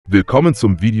Willkommen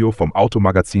zum Video vom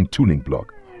Automagazin Tuning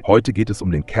Blog. Heute geht es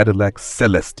um den Cadillac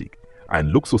Celestiq, ein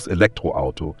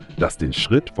Luxus-Elektroauto, das den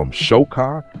Schritt vom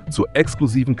Showcar zur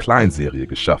exklusiven Kleinserie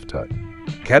geschafft hat.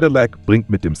 Cadillac bringt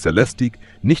mit dem Celestiq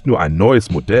nicht nur ein neues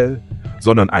Modell,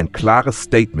 sondern ein klares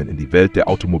Statement in die Welt der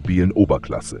automobilen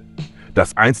Oberklasse.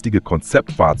 Das einstige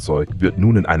Konzeptfahrzeug wird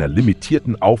nun in einer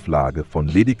limitierten Auflage von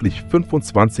lediglich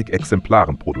 25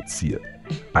 Exemplaren produziert.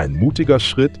 Ein mutiger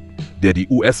Schritt, der die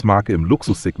US-Marke im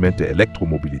Luxussegment der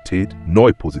Elektromobilität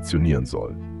neu positionieren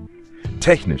soll.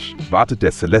 Technisch wartet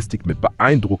der Celestiq mit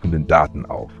beeindruckenden Daten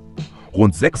auf.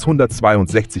 Rund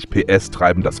 662 PS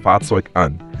treiben das Fahrzeug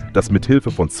an, das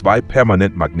mithilfe von 2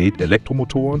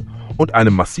 Permanentmagnet-Elektromotoren und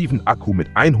einem massiven Akku mit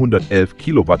 111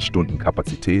 Kilowattstunden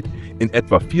Kapazität in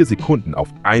etwa 4 Sekunden auf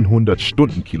 100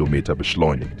 Stundenkilometer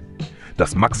beschleunigt.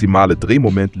 Das maximale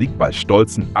Drehmoment liegt bei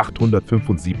stolzen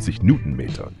 875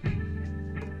 Newtonmetern.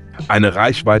 Eine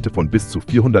Reichweite von bis zu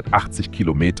 480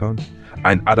 Kilometern,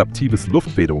 ein adaptives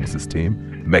Luftfederungssystem,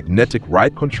 Magnetic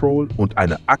Ride Control und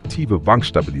eine aktive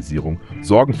Wankstabilisierung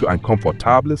sorgen für ein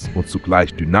komfortables und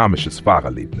zugleich dynamisches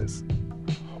Fahrerlebnis.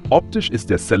 Optisch ist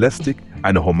der Celestiq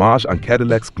eine Hommage an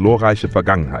Cadillacs glorreiche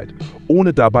Vergangenheit,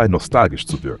 ohne dabei nostalgisch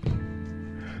zu wirken.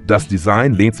 Das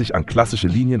Design lehnt sich an klassische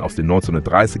Linien aus den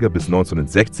 1930er bis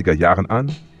 1960er Jahren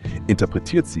an,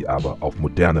 interpretiert sie aber auf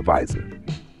moderne Weise.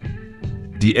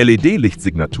 Die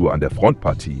LED-Lichtsignatur an der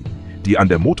Frontpartie, die an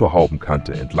der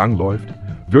Motorhaubenkante entlangläuft,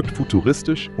 wirkt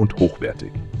futuristisch und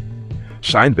hochwertig.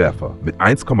 Scheinwerfer mit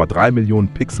 1,3 Millionen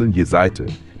Pixeln je Seite,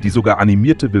 die sogar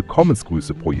animierte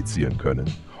Willkommensgrüße projizieren können,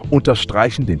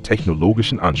 unterstreichen den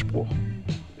technologischen Anspruch.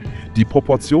 Die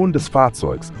Proportionen des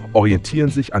Fahrzeugs orientieren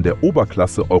sich an der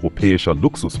Oberklasse europäischer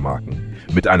Luxusmarken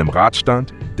mit einem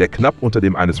Radstand, der knapp unter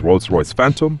dem eines Rolls-Royce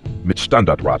Phantom mit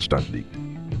Standardradstand liegt.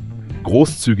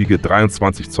 Großzügige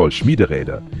 23 Zoll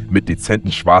Schmiederäder mit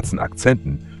dezenten schwarzen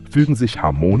Akzenten fügen sich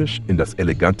harmonisch in das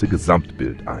elegante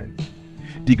Gesamtbild ein.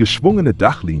 Die geschwungene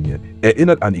Dachlinie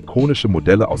erinnert an ikonische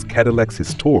Modelle aus Cadillacs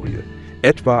Historie,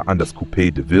 etwa an das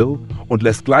Coupé de Ville, und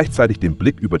lässt gleichzeitig den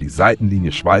Blick über die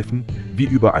Seitenlinie schweifen, wie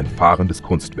über ein fahrendes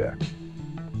Kunstwerk.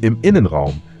 Im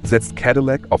Innenraum setzt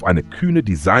Cadillac auf eine kühne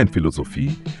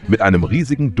Designphilosophie mit einem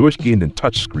riesigen durchgehenden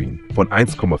Touchscreen von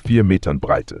 1,4 Metern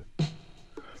Breite.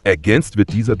 Ergänzt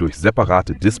wird dieser durch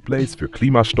separate Displays für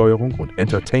Klimasteuerung und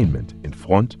Entertainment in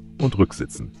Front- und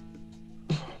Rücksitzen.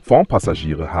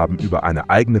 Formpassagiere haben über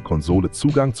eine eigene Konsole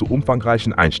Zugang zu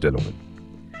umfangreichen Einstellungen.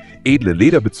 Edle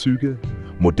Lederbezüge,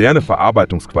 moderne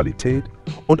Verarbeitungsqualität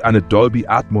und eine Dolby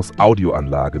Atmos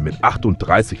Audioanlage mit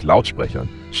 38 Lautsprechern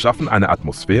schaffen eine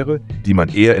Atmosphäre, die man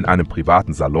eher in einem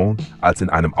privaten Salon als in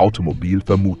einem Automobil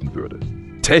vermuten würde.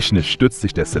 Technisch stützt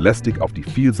sich der Celestiq auf die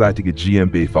vielseitige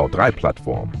GMB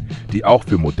V3-Plattform, die auch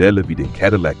für Modelle wie den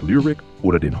Cadillac Lyriq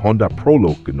oder den Honda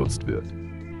Prologue genutzt wird.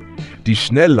 Die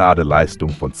Schnellladeleistung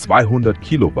von 200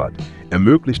 Kilowatt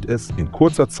ermöglicht es, in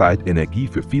kurzer Zeit Energie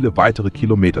für viele weitere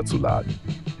Kilometer zu laden.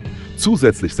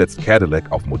 Zusätzlich setzt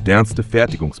Cadillac auf modernste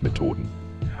Fertigungsmethoden.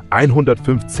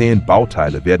 115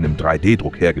 Bauteile werden im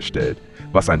 3D-Druck hergestellt,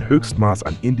 was ein Höchstmaß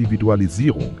an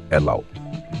Individualisierung erlaubt.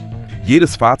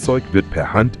 Jedes Fahrzeug wird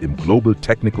per Hand im Global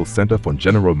Technical Center von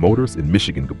General Motors in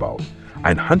Michigan gebaut.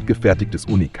 Ein handgefertigtes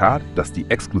Unikat, das die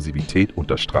Exklusivität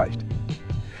unterstreicht.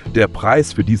 Der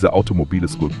Preis für diese automobile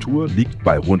Skulptur liegt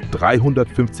bei rund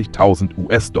 350.000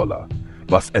 US-Dollar,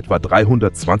 was etwa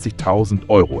 320.000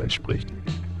 Euro entspricht.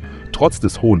 Trotz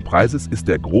des hohen Preises ist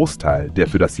der Großteil der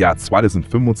für das Jahr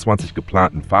 2025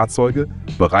 geplanten Fahrzeuge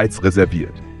bereits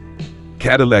reserviert.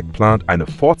 Cadillac plant eine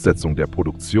Fortsetzung der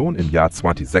Produktion im Jahr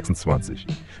 2026.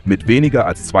 Mit weniger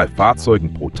als 2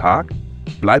 Fahrzeugen pro Tag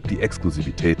bleibt die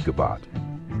Exklusivität gewahrt.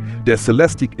 Der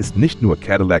Celestiq ist nicht nur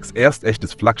Cadillacs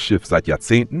erstechtes Flaggschiff seit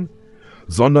Jahrzehnten,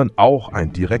 sondern auch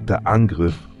ein direkter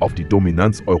Angriff auf die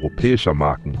Dominanz europäischer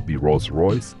Marken wie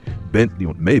Rolls-Royce, Bentley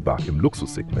und Maybach im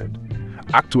Luxussegment.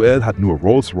 Aktuell hat nur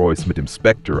Rolls-Royce mit dem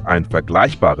Spectre ein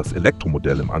vergleichbares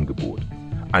Elektromodell im Angebot.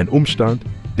 Ein Umstand,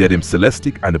 der dem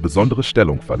Celestiq eine besondere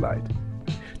Stellung verleiht.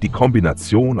 Die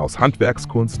Kombination aus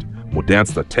Handwerkskunst,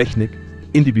 modernster Technik,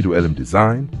 individuellem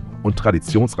Design und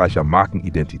traditionsreicher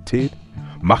Markenidentität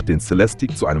macht den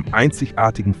Celestiq zu einem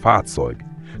einzigartigen Fahrzeug,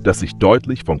 das sich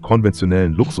deutlich von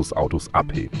konventionellen Luxusautos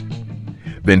abhebt.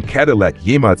 Wenn Cadillac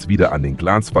jemals wieder an den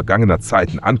Glanz vergangener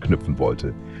Zeiten anknüpfen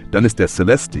wollte, dann ist der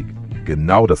Celestiq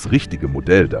genau das richtige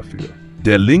Modell dafür.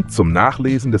 Der Link zum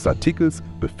Nachlesen des Artikels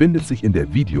befindet sich in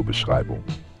der Videobeschreibung.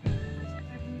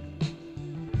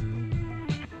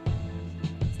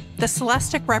 The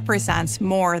Celestiq represents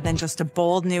more than just a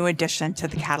bold new addition to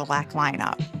the Cadillac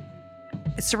lineup.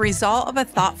 It's the result of a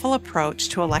thoughtful approach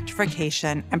to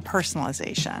electrification and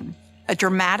personalization, a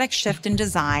dramatic shift in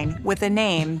design with a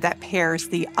name that pairs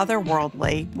the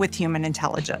otherworldly with human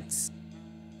intelligence.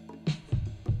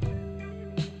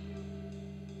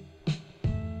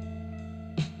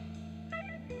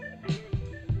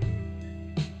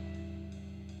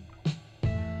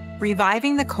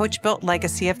 Reviving the coach-built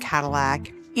legacy of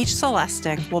Cadillac, each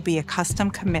Celestiq will be a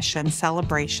custom-commissioned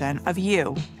celebration of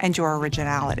you and your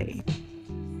originality.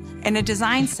 In a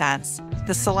design sense,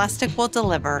 the Celestiq will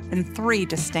deliver in 3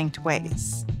 distinct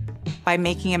ways: by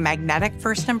making a magnetic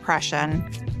first impression,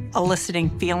 eliciting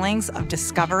feelings of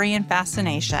discovery and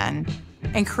fascination,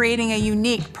 and creating a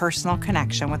unique personal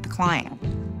connection with the client.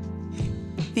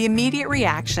 The immediate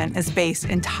reaction is based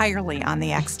entirely on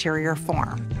the exterior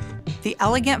form. The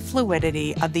elegant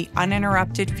fluidity of the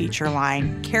uninterrupted feature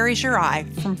line carries your eye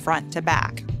from front to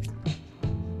back.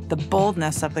 The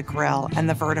boldness of the grille and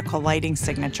the vertical lighting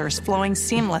signatures flowing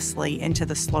seamlessly into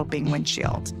the sloping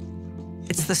windshield.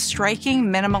 It's the striking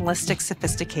minimalistic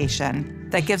sophistication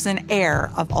that gives an air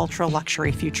of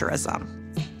ultra-luxury futurism.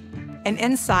 And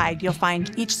inside, you'll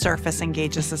find each surface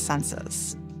engages the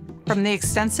senses, from the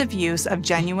extensive use of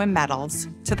genuine metals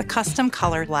to the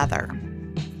custom-colored leather.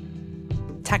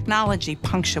 Technology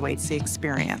punctuates the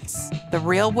experience. The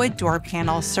real wood door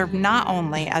panels serve not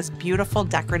only as beautiful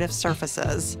decorative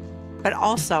surfaces, but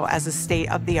also as a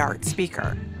state-of-the-art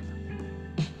speaker.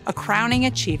 A crowning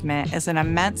achievement is an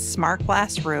immense smart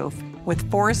glass roof with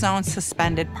 4-zone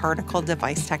suspended particle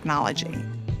device technology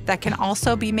that can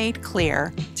also be made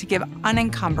clear to give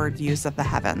unencumbered views of the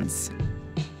heavens.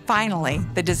 Finally,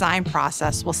 the design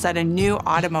process will set a new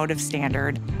automotive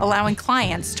standard, allowing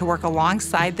clients to work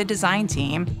alongside the design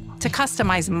team to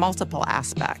customize multiple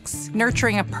aspects,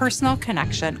 nurturing a personal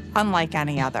connection unlike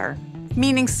any other.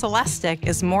 Meaning Celestiq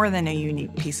is more than a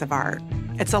unique piece of art.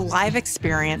 It's a live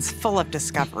experience full of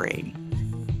discovery.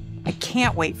 I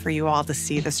can't wait for you all to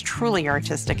see this truly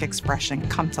artistic expression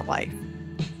come to life.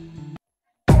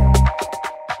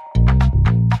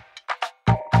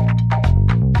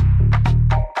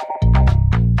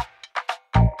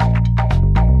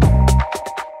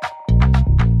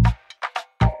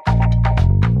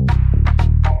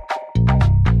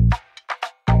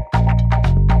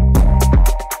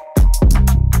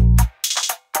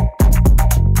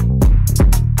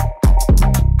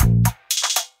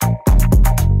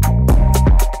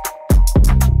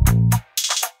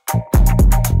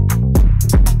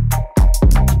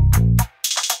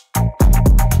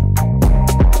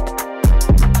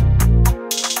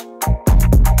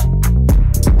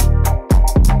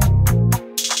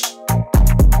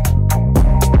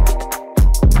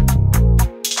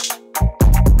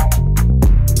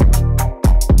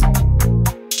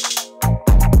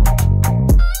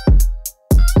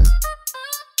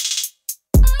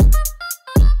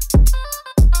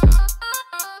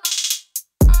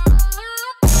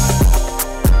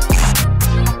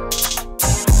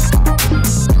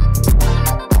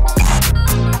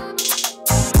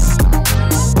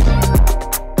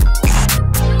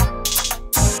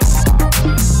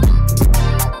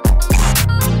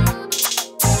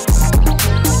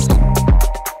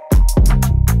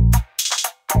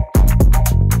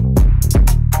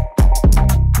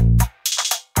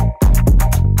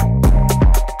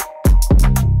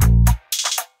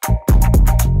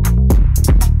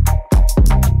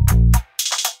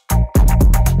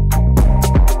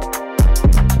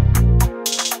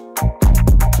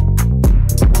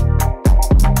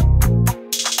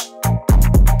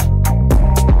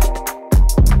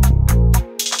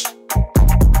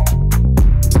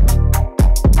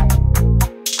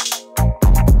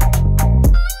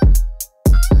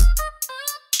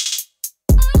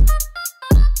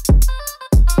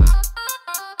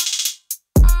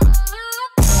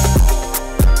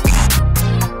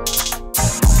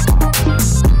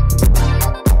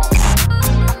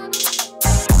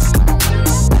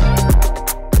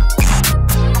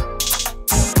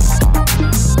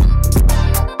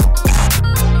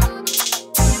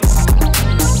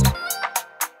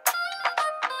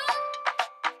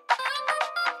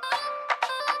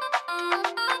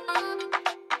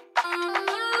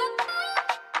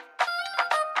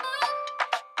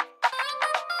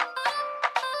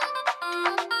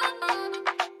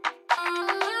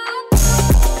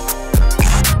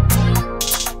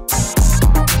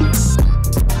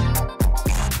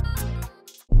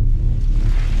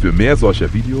 Für mehr solcher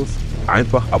Videos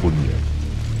einfach abonnieren.